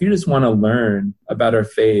you just want to learn about our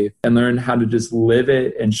faith and learn how to just live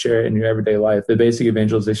it and share it in your everyday life, the basic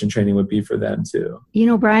evangelization training would be for them too. You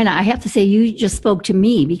know, Brian, I have to say you just spoke to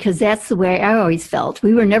me because that's the way I always felt.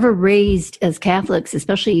 We were never raised as Catholics,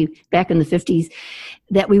 especially back in the 50s,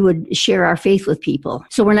 that we would share our faith with people.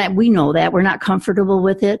 So we know that we're not comfortable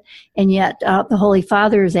with it. And yet the Holy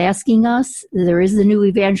Father is asking us, there is the new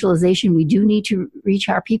evangelization. We do need to reach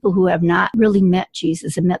our people who have not really met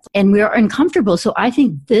Jesus and we are uncomfortable. So I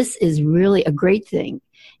think this is really a great thing.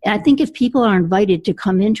 And I think if people are invited to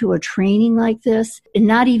come into a training like this and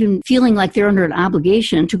not even feeling like they're under an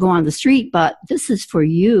obligation to go on the street, but this is for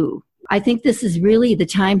you. I think this is really the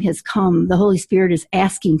time has come. The Holy Spirit is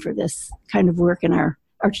asking for this kind of work in our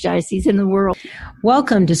archdiocese and the world.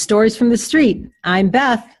 Welcome to Stories from the Street. I'm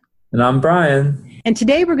Beth. And I'm Brian. And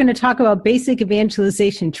today we're going to talk about basic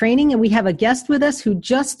evangelization training. And we have a guest with us who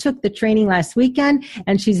just took the training last weekend.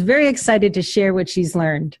 And she's very excited to share what she's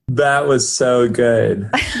learned. That was so good.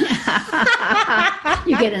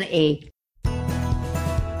 You get an A.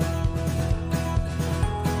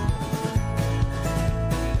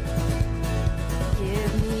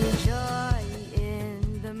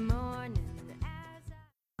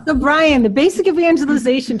 So Brian, the basic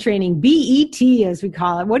evangelization training, BET as we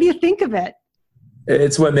call it, what do you think of it?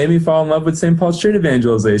 It's what made me fall in love with St. Paul Street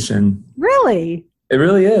evangelization. Really? It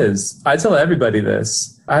really is. I tell everybody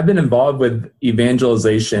this. I've been involved with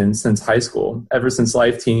evangelization since high school, ever since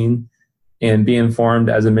Life Teen, and being formed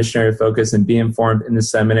as a missionary focus and being formed in the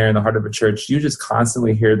seminary in the heart of a church. You just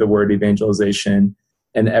constantly hear the word evangelization,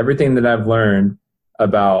 and everything that I've learned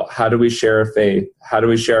about how do we share our faith, how do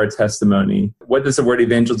we share our testimony, what does the word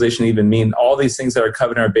evangelization even mean, all these things that are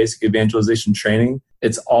covered in our basic evangelization training,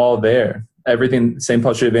 it's all there. Everything, St.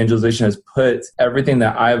 Paul Street Evangelization has put everything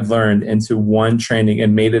that I've learned into one training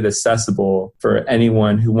and made it accessible for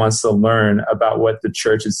anyone who wants to learn about what the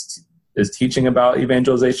church is teaching about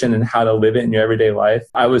evangelization and how to live it in your everyday life.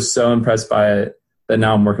 I was so impressed by it that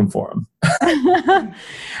now I'm working for them.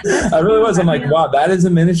 I really was. I'm like, wow, that is a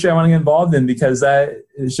ministry I want to get involved in because that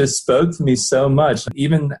just spoke to me so much.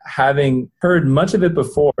 Even having heard much of it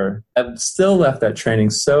before, I've still left that training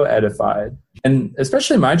so edified. And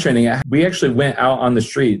especially my training, we actually went out on the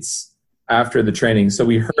streets after the training. So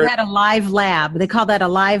we had a live lab. They call that a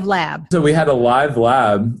live lab. So we had a live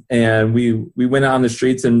lab and we went out on the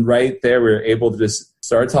streets, and right there we were able to just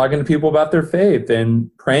start talking to people about their faith and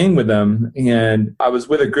praying with them. And I was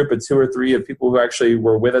with a group of 2 or 3 of people who actually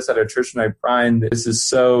were with us at our church tonight. Brian, this is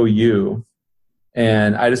so you.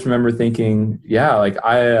 And I just remember thinking, yeah, like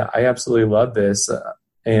I absolutely love this.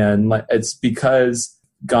 And it's because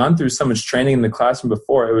gone through so much training in the classroom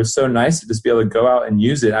before, it was so nice to just be able to go out and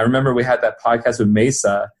use it. I remember we had that podcast with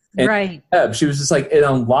Mesa. And right. She was just like, it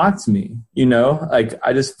unlocked me, like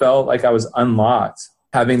I just felt like I was unlocked.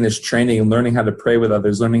 Having this training and learning how to pray with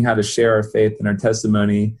others, learning how to share our faith and our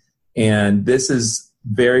testimony. And this is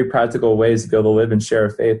very practical ways to be able to live and share our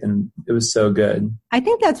faith. And it was so good. I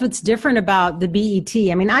think that's what's different about the BET.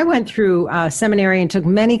 I mean, I went through seminary and took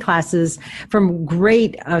many classes from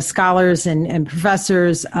great scholars and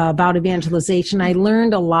professors about evangelization. I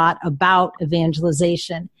learned a lot about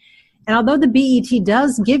evangelization. And although the BET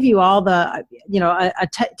does give you all the, a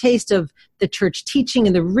taste of the church teaching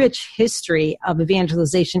and the rich history of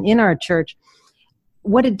evangelization in our church,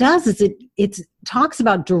 what it does is it talks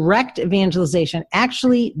about direct evangelization,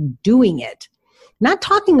 actually doing it, not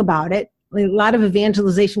talking about it. A lot of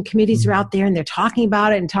evangelization committees are out there and they're talking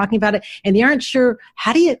about it, and they aren't sure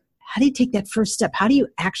how do you take that first step? How do you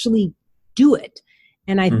actually do it?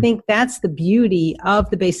 And I think that's the beauty of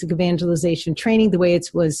the basic evangelization training, the way it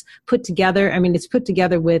was put together. I mean, it's put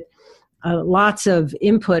together with lots of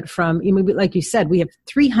input from, like you said, we have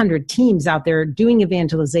 300 teams out there doing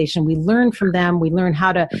evangelization. We learn from them. We learn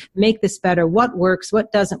how to make this better, what works,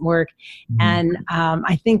 what doesn't work. And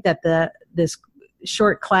I think that this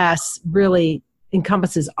short class really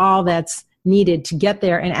encompasses all that's needed to get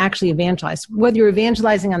there and actually evangelize, whether you're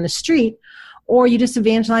evangelizing on the street or you just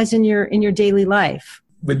evangelize in your daily life.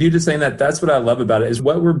 With you just saying that, that's what I love about it, is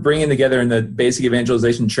what we're bringing together in the basic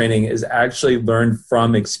evangelization training is actually learned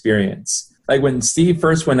from experience. Like when Steve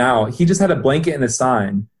first went out, he just had a blanket and a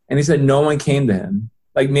sign, and he said no one came to him.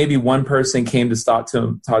 Like maybe one person came to talk to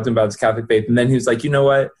him about his Catholic faith. And then he was like, you know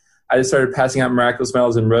what? I just started passing out miraculous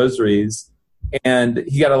medals and rosaries. And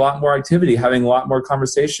he got a lot more activity, having a lot more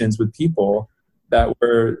conversations with people that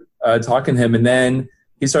were talking to him. And then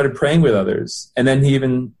he started praying with others. And then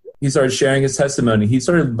he started sharing his testimony. He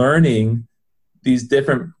started learning these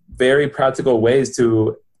different, very practical ways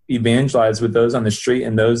to evangelize with those on the street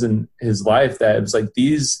and those in his life, that it was like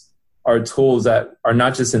these are tools that are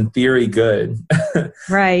not just in theory good.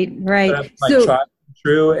 Right. But like tried and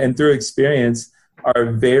true and through experience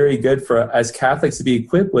are very good for as Catholics to be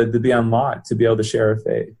equipped with, to be unlocked, to be able to share our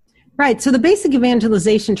faith. Right. So the basic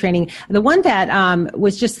evangelization training, the one that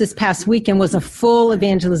was just this past weekend was a full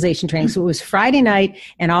evangelization training. So it was Friday night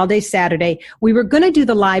and all day Saturday. We were going to do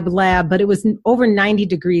the live lab, but it was over 90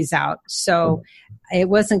 degrees out. So that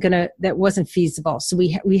wasn't feasible. So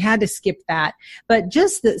we had to skip that. But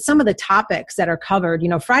just some of the topics that are covered,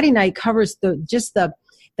 Friday night covers the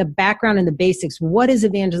background and the basics. What is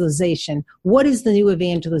evangelization? What is the new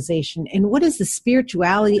evangelization? And what is the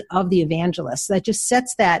spirituality of the evangelist? That just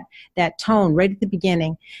sets that tone right at the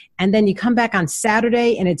beginning. And then you come back on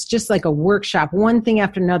Saturday and it's just like a workshop, one thing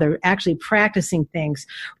after another, actually practicing things,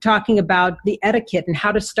 talking about the etiquette and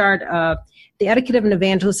how to start the etiquette of an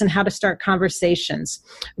evangelist and how to start conversations.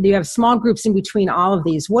 You have small groups in between all of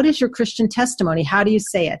these. What is your Christian testimony? How do you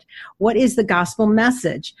say it? What is the gospel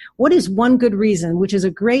message? What is one good reason, which is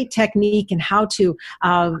a great technique in how to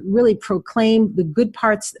really proclaim the good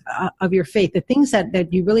parts of your faith, the things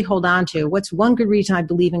that you really hold on to. What's one good reason I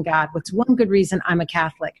believe in God? What's one good reason I'm a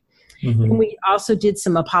Catholic? Mm-hmm. And we also did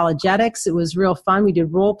some apologetics. It was real fun. We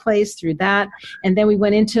did role plays through that. And then we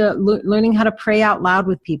went into learning how to pray out loud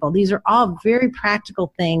with people. These are all very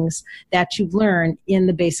practical things that you learn in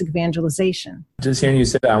the basic evangelization. Just hearing you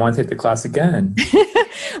say that, I want to take the class again.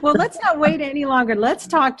 Well, let's not wait any longer. Let's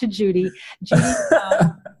talk to Judy. Judy's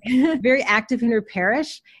very active in her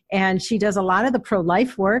parish, and she does a lot of the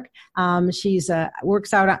pro-life work. She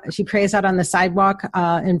prays out on the sidewalk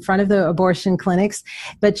in front of the abortion clinics,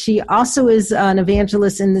 but she also is an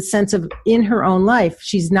evangelist in the sense of in her own life.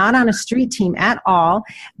 She's not on a street team at all,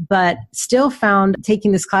 but still found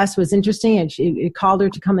taking this class was interesting, and it called her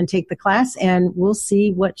to come and take the class, and we'll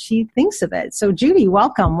see what she thinks of it. So Judy,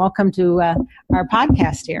 welcome to our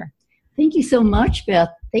podcast here. Thank you so much, Beth.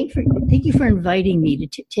 Thank you for inviting me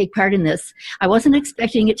to take part in this. I wasn't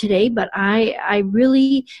expecting it today, but I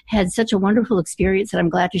really had such a wonderful experience that I'm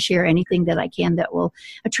glad to share anything that I can that will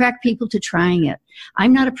attract people to trying it.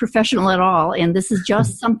 I'm not a professional at all, and this is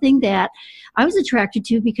just something that I was attracted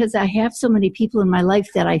to because I have so many people in my life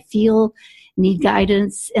that I feel need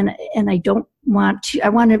guidance, and I want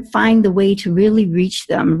to find the way to really reach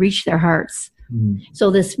them, reach their hearts.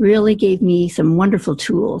 So this really gave me some wonderful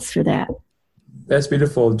tools for that. That's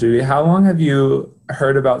beautiful, Judy. How long have you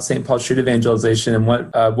heard about St. Paul Street Evangelization, and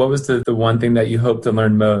what was the one thing that you hoped to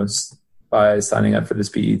learn most by signing up for this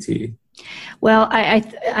BET? Well,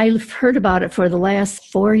 I've heard about it for the last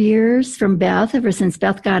 4 years from Beth, ever since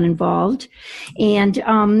Beth got involved. And,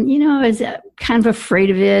 I was kind of afraid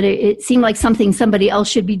of it. It seemed like something somebody else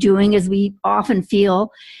should be doing, as we often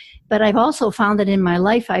feel. But I've also found that in my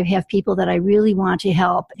life, I have people that I really want to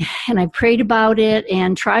help. And I prayed about it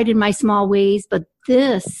and tried in my small ways. But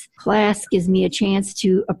this class gives me a chance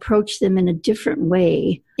to approach them in a different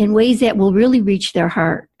way, in ways that will really reach their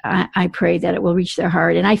heart. I pray that it will reach their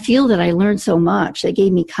heart. And I feel that I learned so much that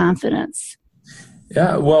gave me confidence.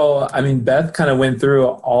 Yeah, well, Beth kind of went through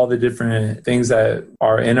all the different things that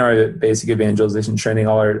are in our basic evangelization training,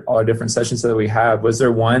 all our different sessions that we have. Was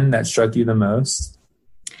there one that struck you the most?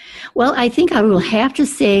 Well, I think I will have to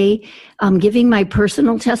say giving my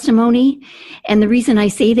personal testimony. And the reason I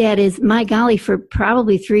say that is, my golly, for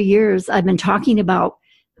probably 3 years, I've been talking about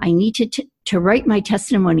I need to write my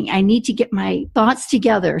testimony. I need to get my thoughts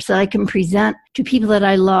together so I can present to people that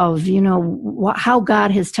I love, how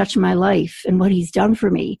God has touched my life and what he's done for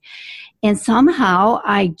me. And somehow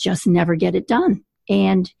I just never get it done.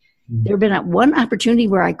 And there have been one opportunity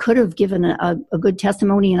where I could have given a good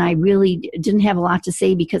testimony, and I really didn't have a lot to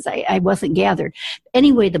say because I wasn't gathered.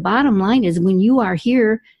 Anyway, the bottom line is, when you are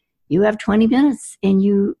here, you have 20 minutes and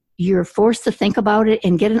you're forced to think about it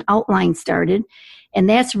and get an outline started. And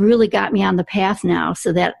that's really got me on the path now,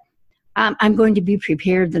 so that I'm going to be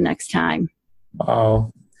prepared the next time.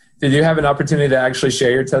 Wow. Did you have an opportunity to actually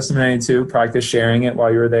share your testimony too, practice sharing it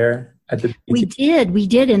while you were there? We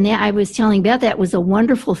did. And I was telling Beth that was a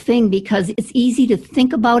wonderful thing, because it's easy to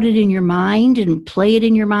think about it in your mind and play it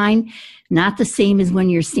in your mind. Not the same as when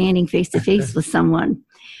you're standing face to face with someone.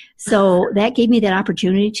 So that gave me that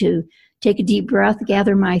opportunity to take a deep breath,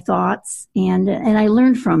 gather my thoughts, and I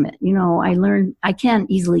learned from it. I can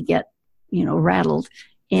easily get, rattled.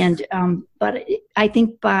 And, but I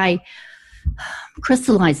think by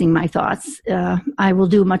crystallizing my thoughts, I will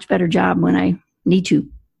do a much better job when I need to.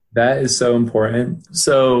 That is so important.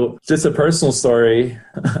 So just a personal story.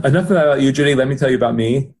 Enough about you, Judy. Let me tell you about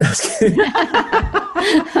me.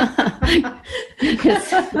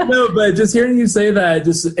 No, but just hearing you say that,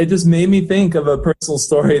 it just made me think of a personal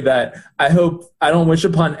story that I hope I don't wish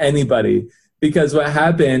upon anybody. Because what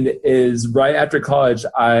happened is right after college,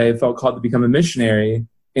 I felt called to become a missionary.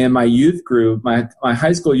 And my youth group, my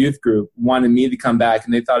high school youth group, wanted me to come back.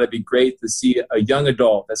 And they thought it'd be great to see a young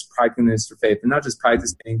adult that's practicing their faith and not just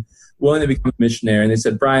practicing, willing to become a missionary. And they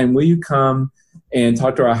said, Brian, will you come and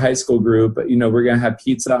talk to our high school group? We're going to have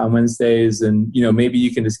pizza on Wednesdays. And, maybe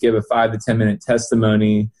you can just give a 5 to 10 minute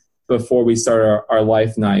testimony before we start our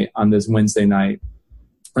life night on this Wednesday night.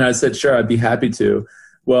 And I said, sure, I'd be happy to.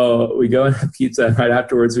 Well, we go and have pizza. And right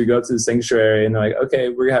afterwards, we go up to the sanctuary and they're like, okay,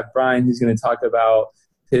 we're going to have Brian. He's going to talk about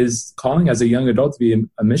his calling as a young adult to be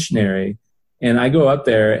a missionary. And I go up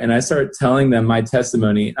there and I start telling them my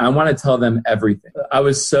testimony. I want to tell them everything. I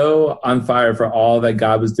was so on fire for all that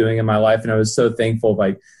God was doing in my life. And I was so thankful.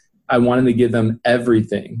 I wanted to give them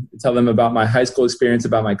everything, tell them about my high school experience,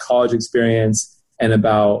 about my college experience, and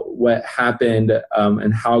about what happened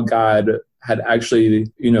and how God had actually,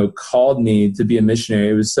 called me to be a missionary.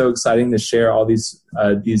 It was so exciting to share all these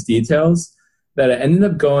details that it ended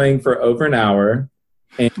up going for over an hour.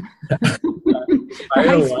 And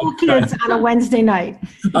high school kids on a Wednesday night.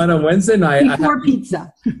 On a Wednesday night. Before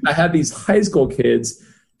pizza. I had these high school kids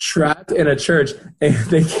trapped in a church, and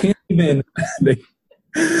they can't even...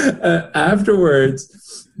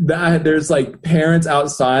 afterwards, there's parents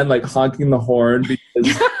outside honking the horn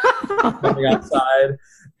because coming outside,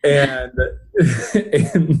 and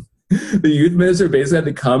the youth minister basically had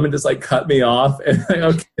to come and just cut me off and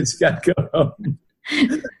okay, you gotta go home.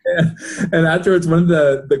 And afterwards, one of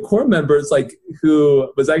the core members,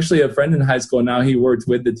 who was actually a friend in high school, now he worked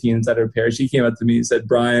with the teens at our parish, he came up to me and said,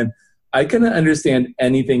 Brian, I couldn't understand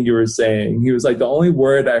anything you were saying. He was like, the only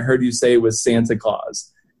word I heard you say was Santa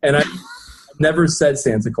Claus. And I never said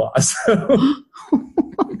Santa Claus.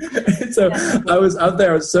 So I was out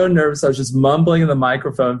there, I was so nervous, I was just mumbling in the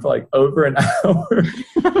microphone for over an hour.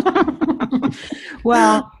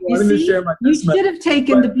 Well, you should have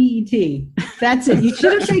taken the BET. That's it. You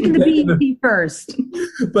should have taken the BET first.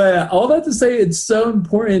 But all that to say, it's so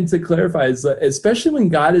important to clarify, especially when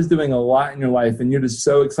God is doing a lot in your life and you're just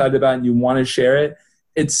so excited about it and you want to share it.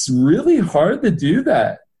 It's really hard to do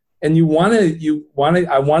that. And I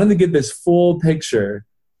wanted to get this full picture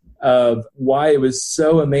of why it was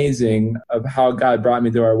so amazing of how God brought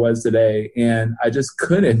me to where I was today. And I just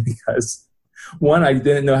couldn't because, one, I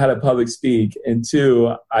didn't know how to public speak. And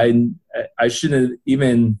two, I shouldn't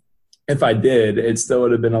even, if I did, it still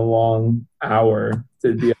would have been a long hour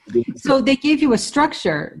to be able to do this. So they gave you a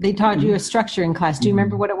structure. They taught you a structure in class. Do you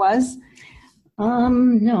remember what it was?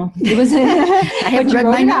 No. It was. I haven't read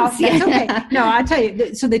my notes yet. That's okay. No, I'll tell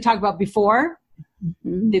you. So they talk about before,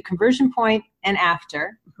 the conversion point, and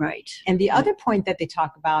after. Right. And the other point that they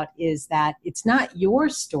talk about is that it's not your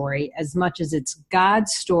story as much as it's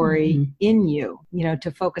God's story in you, to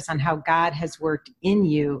focus on how God has worked in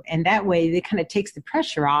you. And that way it kind of takes the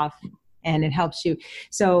pressure off and it helps you.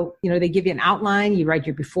 So, they give you an outline, you write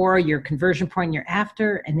your before, your conversion point, your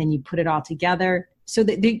after, and then you put it all together. So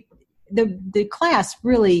that the class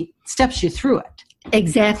really steps you through it.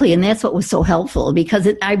 Exactly. And that's what was so helpful because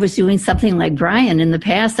I was doing something like Brian in the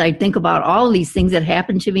past. I'd think about all these things that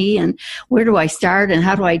happened to me and where do I start and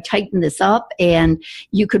how do I tighten this up? And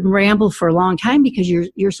you could ramble for a long time because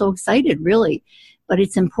you're so excited, really. But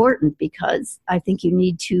it's important because I think you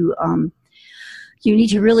need to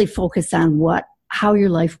really focus on how your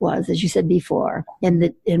life was, as you said before.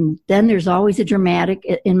 And then there's always a dramatic,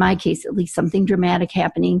 in my case, at least something dramatic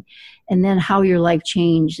happening. And then how your life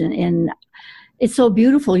changed. And it's so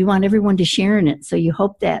beautiful. You want everyone to share in it. So you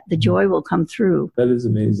hope that the joy will come through. That is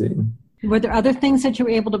amazing. Were there other things that you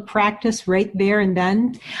were able to practice right there and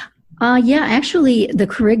then? Yeah, actually the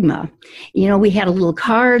charisma. We had a little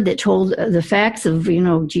card that told the facts of,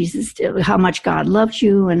 Jesus, how much God loved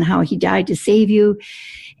you and how he died to save you.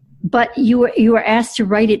 But you were asked to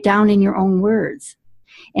write it down in your own words.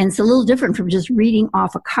 And it's a little different from just reading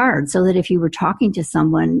off a card so that if you were talking to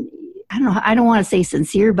someone, I don't want to say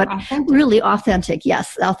sincere, but really authentic.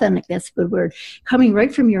 Yes, authentic, that's a good word. Coming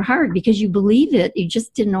right from your heart because you believe it. You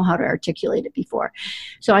just didn't know how to articulate it before.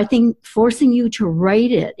 So I think forcing you to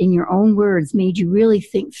write it in your own words made you really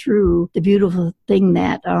think through the beautiful thing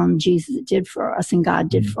that Jesus did for us and God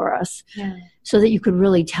did for us. Yeah. So that you could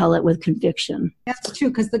really tell it with conviction. That's true,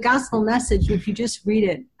 because the gospel message, if you just read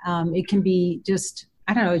it, it can be just,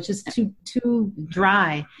 it's just too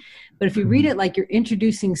dry. But if you read it like you're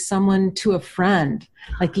introducing someone to a friend,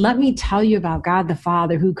 let me tell you about God the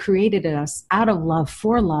Father who created us out of love,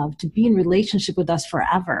 for love, to be in relationship with us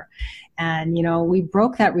forever. And, we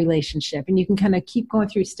broke that relationship, and you can kind of keep going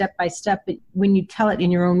through step by step. But when you tell it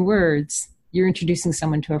in your own words, you're introducing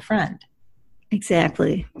someone to a friend.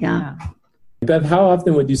 Exactly. Yeah. Bev, how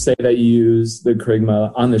often would you say that you use the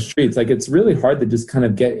kerygma on the streets? Like, it's really hard to just kind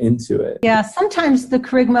of get into it. Yeah, sometimes the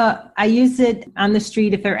kerygma, I use it on the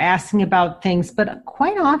street if they're asking about things, but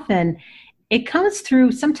quite often it comes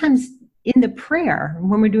through sometimes in the prayer,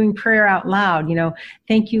 when we're doing prayer out loud.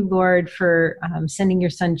 Thank you, Lord, for sending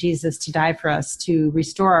your son Jesus to die for us, to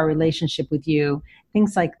restore our relationship with you,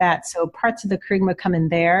 things like that. So parts of the kerygma come in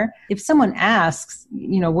there. If someone asks,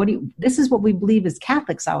 this is what we believe as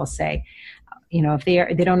Catholics, I will say. If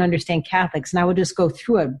they don't understand Catholics, and I would just go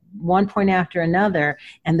through it one point after another,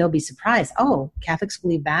 and they'll be surprised. Oh, Catholics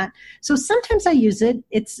believe that. So sometimes I use it.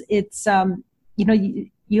 It's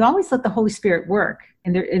you always let the Holy Spirit work,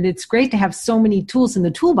 and it's great to have so many tools in the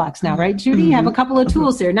toolbox now, right, Judy? You have a couple of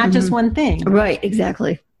tools there, not just one thing. Right,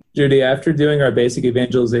 exactly. Judy, after doing our basic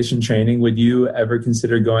evangelization training, would you ever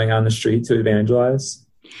consider going on the street to evangelize?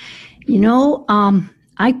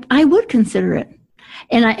 I would consider it.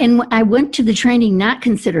 And I went to the training not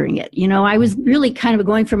considering it. I was really kind of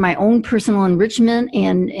going for my own personal enrichment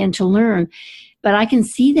and to learn. But I can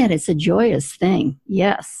see that it's a joyous thing.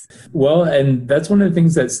 Yes. Well, and that's one of the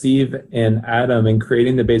things that Steve and Adam, in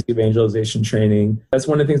creating the basic evangelization training, that's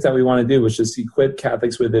one of the things that we want to do, was just equip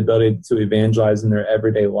Catholics with the ability to evangelize in their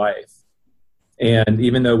everyday life. And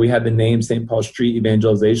even though we had the name St. Paul Street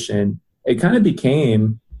Evangelization, it kind of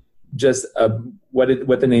became just what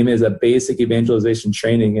the name is, a basic evangelization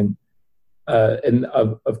training. And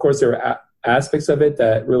of course, there were aspects of it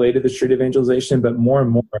that related to street evangelization, but more and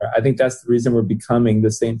more, I think that's the reason we're becoming the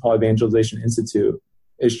St. Paul Evangelization Institute.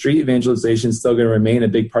 Is street evangelization is still going to remain a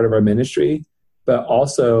big part of our ministry, but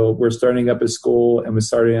also we're starting up a school, and we're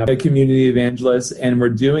starting up a community evangelist, and we're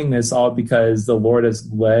doing this all because the Lord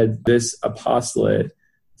has led this apostolate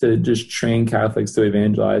to just train Catholics to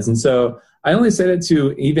evangelize. And so I only say that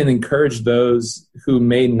to even encourage those who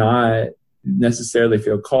may not necessarily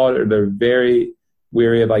feel called, or they're very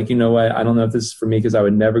weary of, like, I don't know if this is for me because I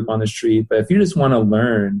would never go on the street. But if you just want to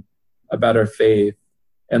learn about our faith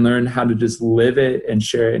and learn how to just live it and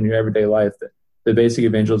share it in your everyday life, the basic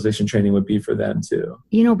evangelization training would be for them too.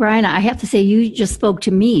 Brian, I have to say, you just spoke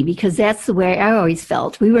to me, because that's the way I always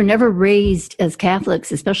felt. We were never raised as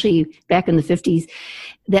Catholics, especially back in the 50s,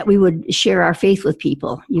 that we would share our faith with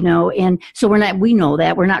people, and so we know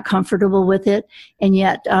that we're not comfortable with it. And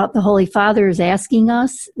yet the Holy Father is asking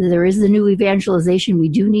us, there is the new evangelization. We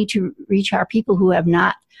do need to reach our people who have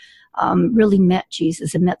not really met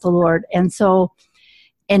Jesus and met the Lord.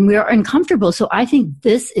 And we're uncomfortable. So I think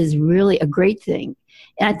this is really a great thing.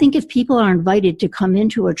 And I think if people are invited to come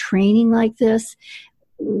into a training like this,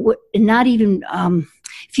 not even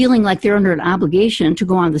feeling like they're under an obligation to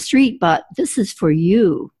go on the street, but this is for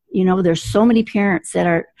you. There's so many parents that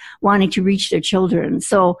are wanting to reach their children.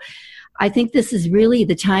 So I think this is really,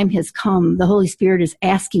 the time has come. The Holy Spirit is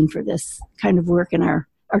asking for this kind of work in our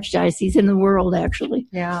archdiocese, in the world, actually.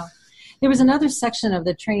 Yeah. There was another section of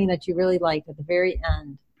the training that you really liked at the very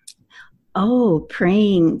end. Oh,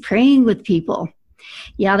 praying with people.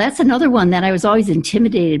 Yeah, that's another one that I was always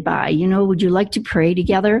intimidated by. Would you like to pray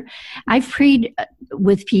together? I've prayed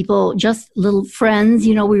with people, just little friends.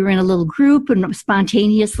 We were in a little group and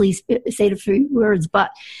spontaneously say a few words.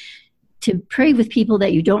 But to pray with people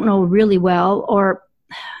that you don't know really well, or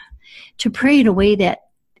to pray in a way that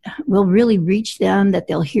will really reach them, that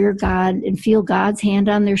they'll hear God and feel God's hand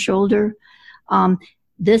on their shoulder.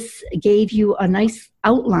 This gave you a nice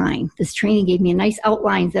outline. This training gave me a nice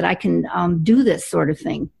outline that I can do this sort of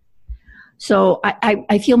thing. So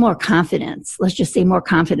I feel more confidence. Let's just say more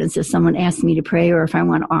confidence if someone asks me to pray, or if I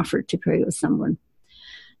want to offer to pray with someone.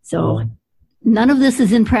 So none of this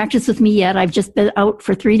is in practice with me yet. I've just been out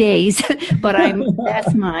for 3 days, but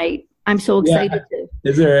I'm so excited. Yeah.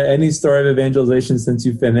 Is there any story of evangelization since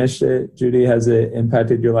you finished it, Judy? Has it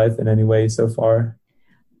impacted your life in any way so far?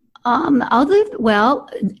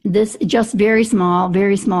 This just very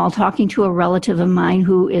small, talking to a relative of mine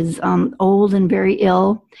who is old and very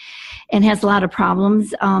ill and has a lot of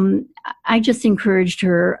problems. I just encouraged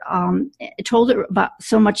her, told her about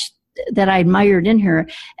so much that I admired in her,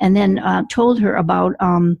 and then told her about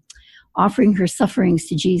offering her sufferings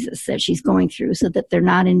to Jesus that she's going through, so that they're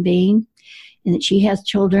not in vain, and that she has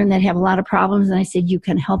children that have a lot of problems. And I said, you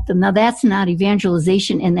can help them. Now, that's not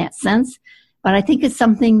evangelization in that sense, but I think it's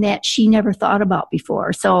something that she never thought about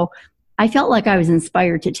before. So I felt like I was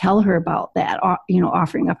inspired to tell her about that,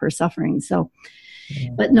 offering up her suffering. So,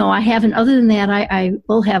 but no, I haven't. Other than that, I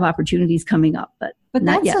will have opportunities coming up, but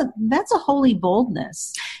not yet. That's a holy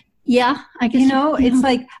boldness. Yeah, I guess. It's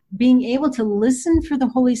like being able to listen for the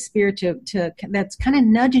Holy Spirit to that's kind of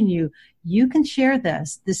nudging you. You can share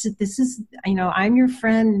this. This is, I'm your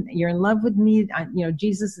friend. You're in love with me.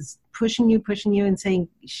 Jesus is pushing you and saying,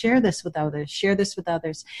 share this with others, share this with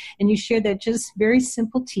others. And you share that just very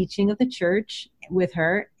simple teaching of the church with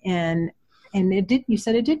her. And you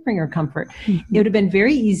said it did bring her comfort. Mm-hmm. It would have been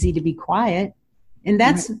very easy to be quiet. And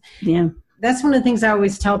that's one of the things I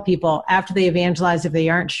always tell people after they evangelize, if they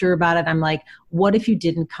aren't sure about it. I'm like, what if you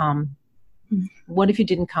didn't come? What if you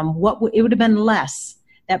didn't come? It would have been less.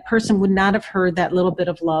 That person would not have heard that little bit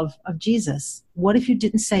of love of Jesus. What if you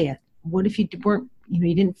didn't say it? What if you weren't,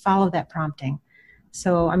 you didn't follow that prompting?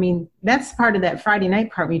 So, that's part of that Friday night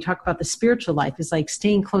part when you talk about the spiritual life, is like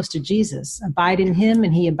staying close to Jesus. Abide in him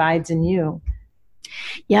and he abides in you.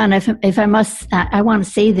 Yeah, and if I must, I want to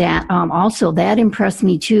say that also, that impressed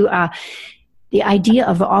me too. The idea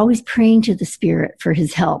of always praying to the Spirit for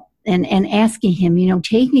his help and asking him,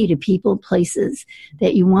 take me to people, places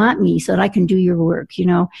that you want me so that I can do your work,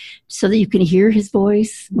 so that you can hear his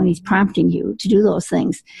voice when he's prompting you to do those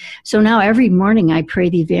things. So now every morning I pray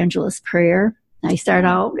the evangelist prayer. I start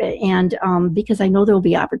out and because I know there will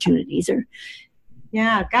be opportunities.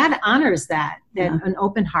 Yeah, God honors that an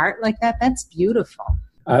open heart like that. That's beautiful.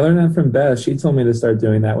 I learned that from Beth. She told me to start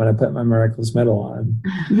doing that when I put my miraculous medal on.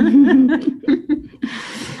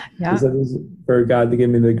 Yeah. It was for God to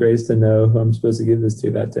give me the grace to know who I'm supposed to give this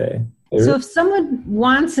to that day. So if someone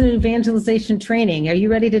wants an evangelization training, are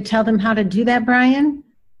you ready to tell them how to do that, Brian?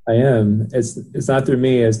 I am. It's not through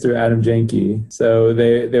me. It's through Adam Janke. So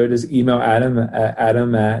they would just email Adam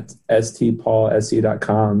at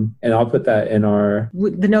stpaulsc.com, and I'll put that in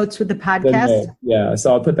the notes with the podcast. Yeah.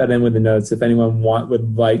 So I'll put that in with the notes. If anyone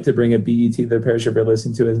would like to bring a BET to their parish, if they're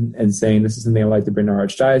listening to it and saying this is something I'd like to bring to our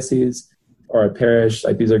archdiocese or our parish,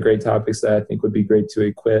 like these are great topics that I think would be great to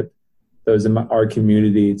equip those in our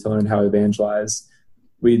community to learn how to evangelize.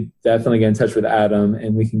 We definitely get in touch with Adam,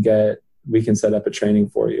 and we can set up a training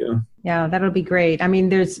for you. Yeah, that'll be great.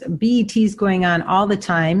 There's BETs going on all the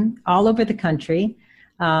time, all over the country.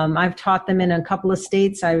 I've taught them in a couple of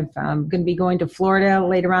states. I'm going to be going to Florida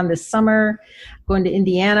later on this summer, going to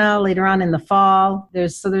Indiana later on in the fall.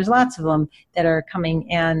 There's lots of them that are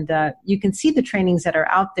coming, and you can see the trainings that are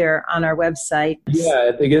out there on our website. Yeah,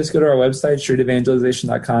 if they just go to our website,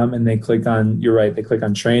 streetevangelization.com, and they click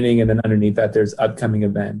on training, and then underneath that there's upcoming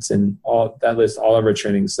events, and all that lists all of our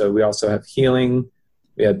trainings. So we also have healing,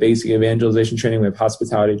 we have basic evangelization training, we have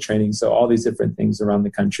hospitality training. So all these different things around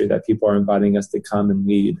the country that people are inviting us to come and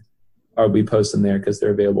lead, or we post them there because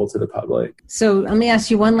they're available to the public. So let me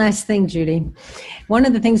ask you one last thing, Judy. One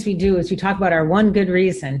of the things we do is we talk about our one good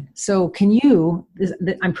reason. So can you,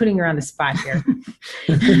 I'm putting her on the spot here.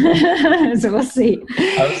 So we'll see.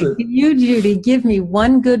 Can you, Judy, give me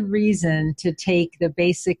one good reason to take the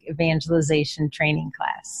basic evangelization training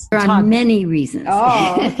class? There are many reasons.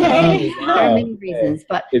 Oh, okay. There are many reasons,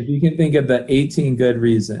 but if you can think of the 18 good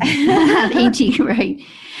reasons. 18, right.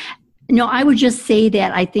 No, I would just say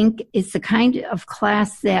that I think it's the kind of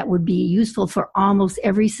class that would be useful for almost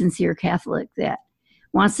every sincere Catholic that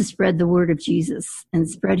wants to spread the word of Jesus and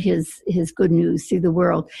spread his good news through the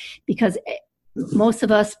world, because most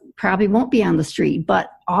of us probably won't be on the street, but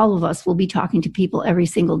all of us will be talking to people every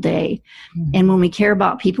single day. Mm-hmm. And when we care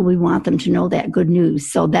about people, we want them to know that good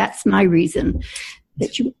news. So that's my reason,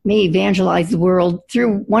 that you may evangelize the world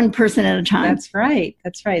through one person at a time. That's right.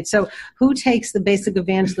 That's right. So who takes the basic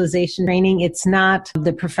evangelization training? It's not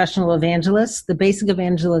the professional evangelist. The basic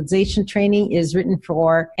evangelization training is written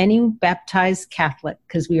for any baptized Catholic,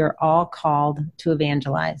 because we are all called to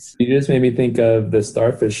evangelize. You just made me think of the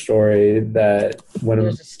starfish story that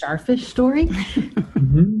There's a starfish story?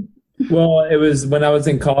 Mm-hmm. Well, it was when I was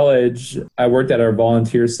in college, I worked at our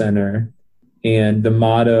volunteer center. And the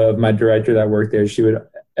motto of my director that worked there, she would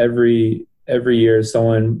every year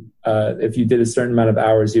someone, if you did a certain amount of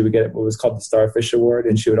hours, you would get what was called the Starfish Award.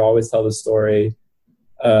 And she would always tell the story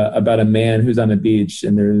about a man who's on a beach,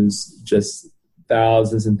 and there's just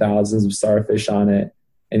thousands and thousands of starfish on it.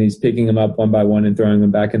 And he's picking them up one by one and throwing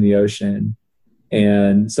them back in the ocean.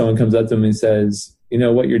 And someone comes up to him and says,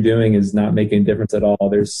 what you're doing is not making a difference at all.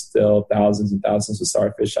 There's still thousands and thousands of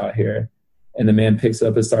starfish out here. And the man picks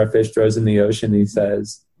up a starfish, throws it in the ocean, and he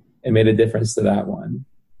says, it made a difference to that one.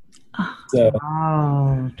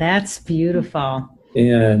 Oh, that's beautiful.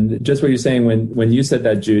 And just what you're saying, when you said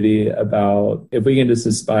that, Judy, about if we can just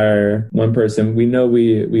inspire one person, we know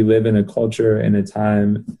we live in a culture and a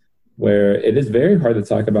time where it is very hard to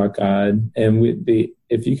talk about God. And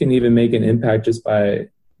if you can even make an impact just by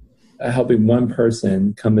helping one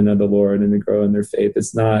person come to know the Lord and to grow in their faith,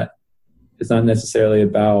 it's not It's not necessarily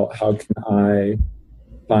about how can I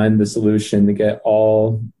find the solution to get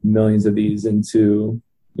all millions of these into,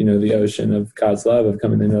 the ocean of God's love of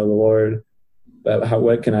coming to know the Lord. But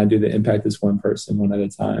what can I do to impact this one person one at a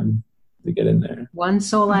time to get in there? One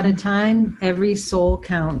soul at a time, every soul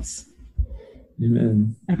counts.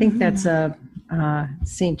 Amen. I think that's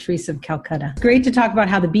St. Teresa of Calcutta. It's great to talk about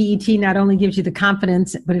how the BET not only gives you the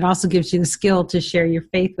confidence, but it also gives you the skill to share your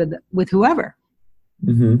faith with whoever.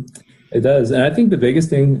 Mm-hmm. It does. And I think the biggest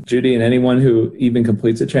thing, Judy, and anyone who even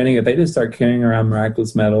completes the training, if they just start carrying around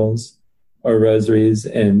miraculous medals or rosaries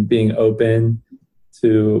and being open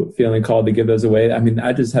to feeling called to give those away,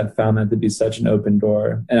 I just have found that to be such an open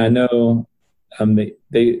door. And I know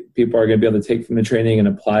people are going to be able to take from the training and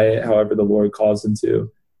apply it however the Lord calls them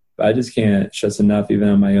to. But I just can't stress enough, even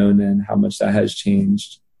on my own end, how much that has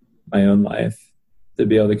changed my own life, to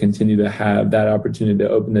be able to continue to have that opportunity to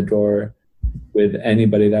open the door with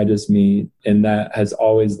anybody that I just meet. And that has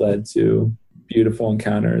always led to beautiful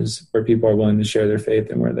encounters where people are willing to share their faith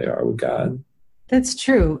and where they are with God. That's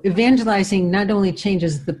true. Evangelizing not only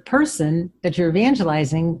changes the person that you're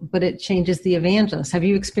evangelizing, but it changes the evangelist. Have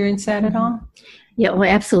you experienced that at all? Yeah, well,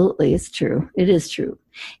 absolutely. It's true. It is true.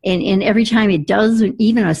 And every time it does,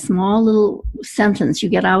 even a small little sentence you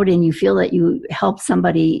get out and you feel that you help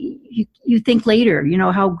somebody, you think later,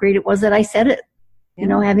 how great it was that I said it.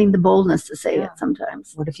 Having the boldness to say it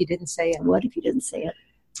sometimes. What if you didn't say it? What if you didn't say it?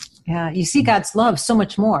 Yeah, you see God's love so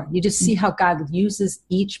much more. You just see how God uses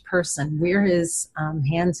each person. We're his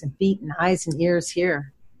hands and feet and eyes and ears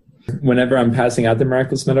here. Whenever I'm passing out the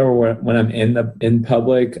miraculous medal or when I'm in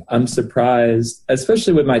public, I'm surprised,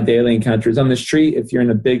 especially with my daily encounters on the street. If you're in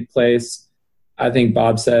a big place, I think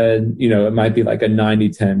Bob said, it might be like a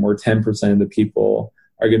 90-10, where 10% of the people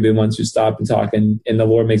are going to be the ones who stop and talk. And the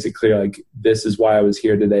Lord makes it clear, like, this is why I was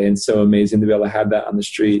here today. And so amazing to be able to have that on the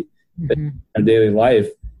street in our daily life.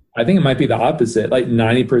 I think it might be the opposite, like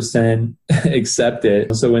 90% accept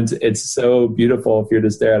it. So it's so beautiful if you're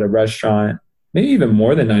just there at a restaurant, maybe even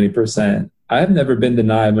more than 90%. I have never been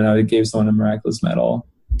denied when I gave someone a miraculous medal.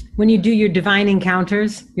 When you do your divine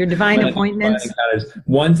encounters, your divine appointments?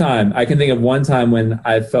 One time, I can think of one time when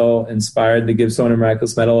I felt inspired to give someone a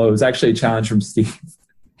miraculous medal. It was actually a challenge from Steve.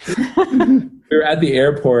 We were at the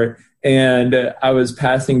airport and I was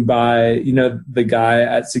passing by, the guy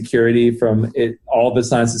at security from it, all the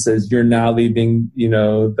signs that says, you're now leaving,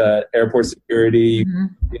 the airport security.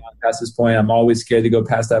 Beyond past this point. I'm always scared to go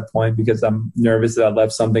past that point because I'm nervous that I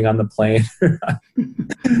left something on the plane. What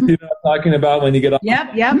I'm talking about when you get off.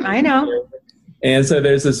 Yep, I know. And so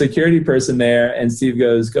there's a security person there, and Steve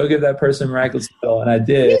goes, go give that person a miraculous medal. And I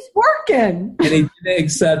did. He's working. And he didn't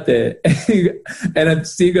accept it. And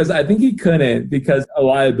Steve goes, I think he couldn't because a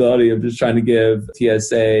liability of just trying to give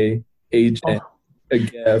TSA agent a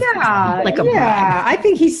gift. Yeah, I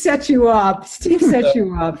think he set you up. Steve set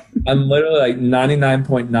you up. I'm literally like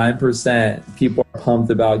 99.9% people are pumped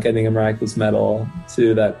about getting a miraculous medal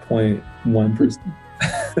to that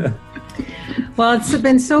 0.1%. Well, it's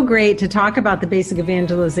been so great to talk about the basic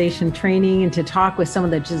evangelization training and to talk with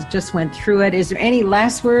someone that just went through it. Is there any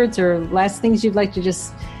last words or last things you'd like to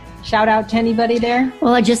just shout out to anybody there?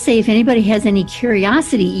 Well, I just say if anybody has any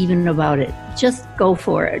curiosity even about it, just go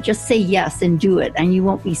for it. Just say yes and do it, and you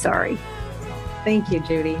won't be sorry. Thank you,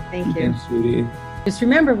 Judy. Thank you. Thanks, Judy. Just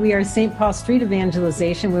remember, we are St. Paul Street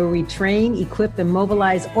Evangelization, where we train, equip, and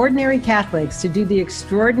mobilize ordinary Catholics to do the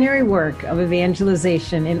extraordinary work of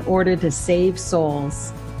evangelization in order to save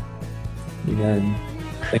souls. Amen.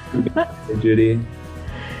 Thank you, Judy.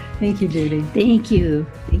 Thank you, Judy. Thank you.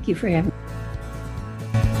 Thank you for having me.